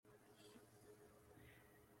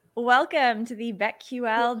Welcome to the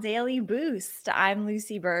BetQL Daily Boost. I'm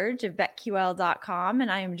Lucy Burge of BetQL.com,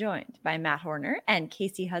 and I am joined by Matt Horner and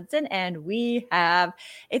Casey Hudson, and we have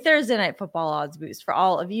a Thursday Night Football odds boost for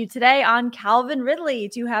all of you today on Calvin Ridley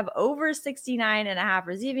to have over 69.5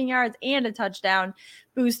 receiving yards and a touchdown,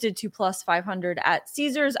 boosted to plus 500 at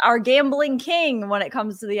Caesars. Our gambling king when it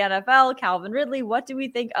comes to the NFL, Calvin Ridley. What do we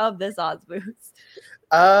think of this odds boost?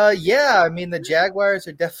 I mean, the Jaguars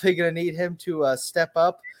are definitely going to need him to step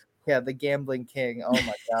up. Yeah, the gambling king. Oh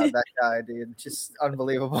my God, that guy, dude, just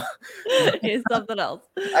unbelievable. He's something else.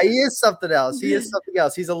 He is something else. He is something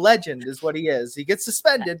else. He's a legend, is what he is. He gets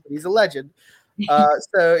suspended, but he's a legend.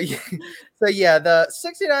 So yeah, the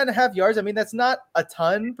 69.5 yards. I mean, that's not a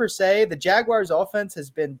ton per se. The Jaguars' offense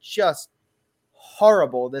has been just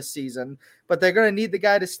horrible this season, but they're going to need the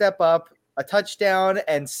guy to step up. A touchdown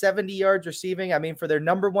and 70 yards receiving. I mean, for their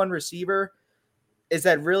number one receiver, is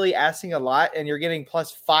that really asking a lot? And you're getting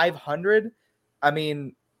plus 500. I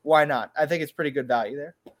mean, why not? I think it's pretty good value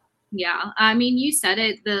there. Yeah, I mean, you said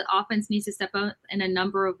it. The offense needs to step up in a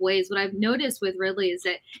number of ways. What I've noticed with Ridley is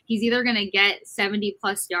that he's either going to get 70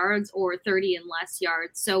 plus yards or 30 and less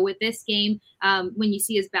yards. So with this game, when you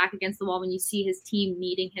see his back against the wall, when you see his team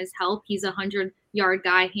needing his help, he's a 100-yard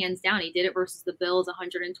guy, hands down. He did it versus the Bills,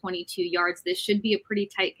 122 yards. This should be a pretty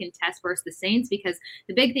tight contest versus the Saints, because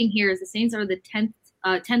the big thing here is the Saints are the 10th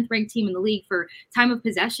ranked team in the league for time of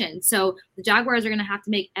possession. So the Jaguars are going to have to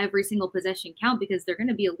make every single possession count, because they're going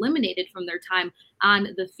to be eliminated from their time on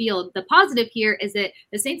the field. The positive here is that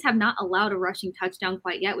the Saints have not allowed a rushing touchdown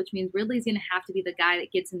quite yet, which means Ridley's going to have to be the guy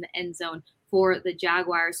that gets in the end zone for the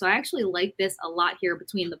Jaguars. So I actually like this a lot here,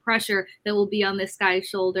 between the pressure that will be on this guy's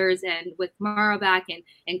shoulders, and with Kamara back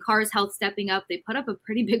and Carr's health stepping up. They put up a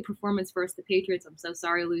pretty big performance versus the Patriots. I'm so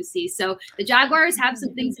sorry, Lucy. So the Jaguars have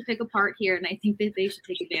some things to pick apart here, and I think that they should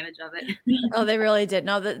take advantage of it. Oh, they really did.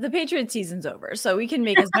 No, the Patriots season's over, so we can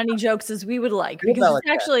make as many jokes as we would like, because it's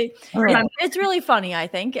actually it's really funny, I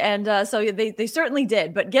think. And so they certainly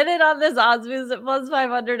did. But get it on this odds boost at plus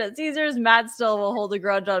 500 at Caesars. Matt still will hold a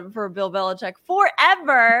grudge on for Bill Belichick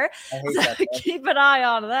forever. So keep an eye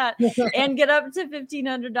on that and get up to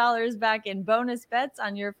 $1,500 back in bonus bets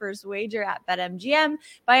on your first wager at BetMGM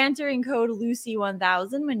by entering code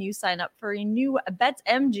Lucy1000 when you sign up for a new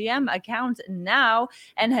BetMGM account now,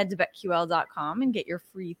 and head to BetQL.com and get your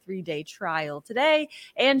free 3-day trial today,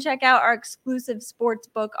 and check out our exclusive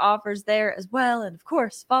sportsbook offers there as well. And of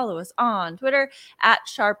course, follow us on Twitter at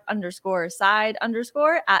 @sharp_side_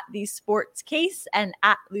 at the sports case and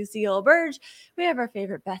at Lucille Burge. We have our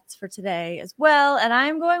favorite bets for today as well, and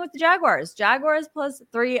I'm going with the Jaguars. Jaguars plus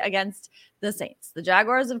 3 against the Saints. The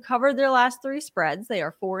Jaguars have covered their last 3 spreads. They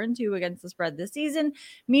are 4-2 against the spread this season.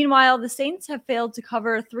 Meanwhile, the Saints have failed to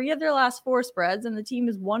cover 3 of their last 4 spreads, and the team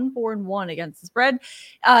is 1-4-1 against the spread.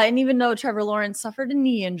 And even though Trevor Lawrence suffered a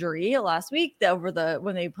knee injury last week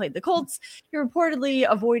when they played the Colts, he reportedly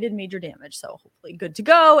avoided major damage. So hopefully good to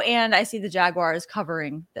go. And I see the Jaguars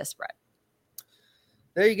covering this spread.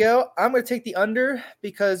 There you go. I'm going to take the under,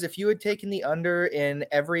 because if you had taken the under in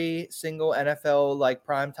every single NFL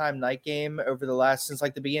primetime night game since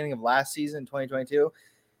the beginning of last season, 2022,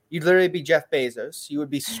 you'd literally be Jeff Bezos. You would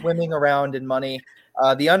be swimming around in money.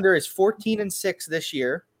 The under is 14-6 this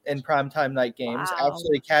year in primetime night games,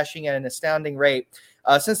 absolutely cashing at an astounding rate.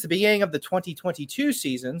 Since the beginning of the 2022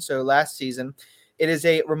 season, so last season, it is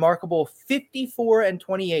a remarkable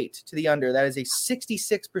 54-28 to the under. That is a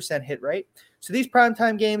 66% hit rate. So these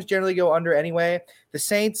primetime games generally go under anyway. The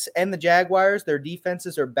Saints and the Jaguars, their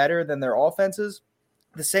defenses are better than their offenses.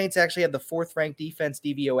 The Saints actually have the 4th-ranked defense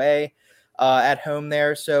DVOA at home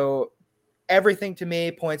there. So everything to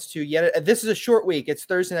me points to this is a short week. It's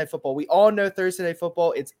Thursday Night Football. We all know Thursday Night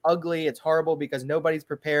Football. It's ugly. It's horrible because nobody's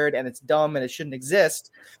prepared, and it's dumb, and it shouldn't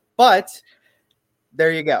exist. But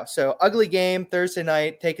there you go. So ugly game Thursday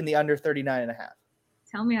night, taking the under 39.5.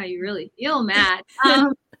 Tell me how you really feel, Matt.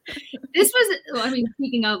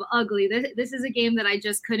 Speaking of ugly, this is a game that I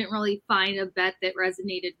just couldn't really find a bet that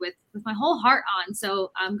resonated with my whole heart on.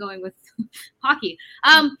 So I'm going with hockey.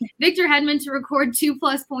 Victor Hedman to record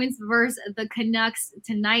 2+ points versus the Canucks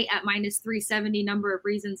tonight at -370. Number of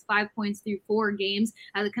reasons, 5 points through 4 games.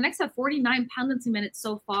 The Canucks have 49 penalty minutes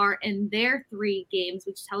so far in their 3 games,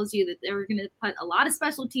 which tells you that they're going to put a lot of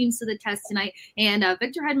special teams to the test tonight. And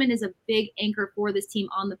Victor Hedman is a big anchor for this team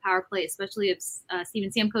on the power play, especially if Steven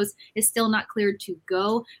Stamkos is still not cleared to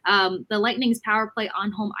go. The Lightning's power play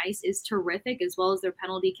on home ice is terrific, as well as their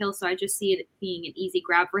penalty kill. So I just see it being an easy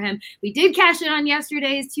grab for him. We did cash it on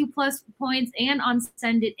yesterday's 2+ points and on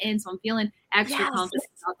send it in. So I'm feeling extra confident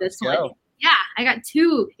about this one. Yeah, I got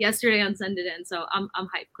 2 yesterday on Send It In, so I'm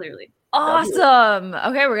hyped clearly. Awesome.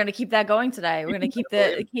 Okay, we're gonna keep that going today. We're gonna keep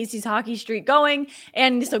the Casey's hockey streak going,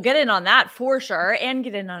 and so get in on that for sure, and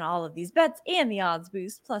get in on all of these bets and the odds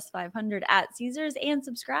boost plus 500 at Caesars, and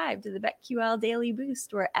subscribe to the BetQL Daily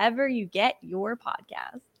Boost wherever you get your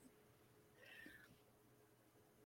podcast.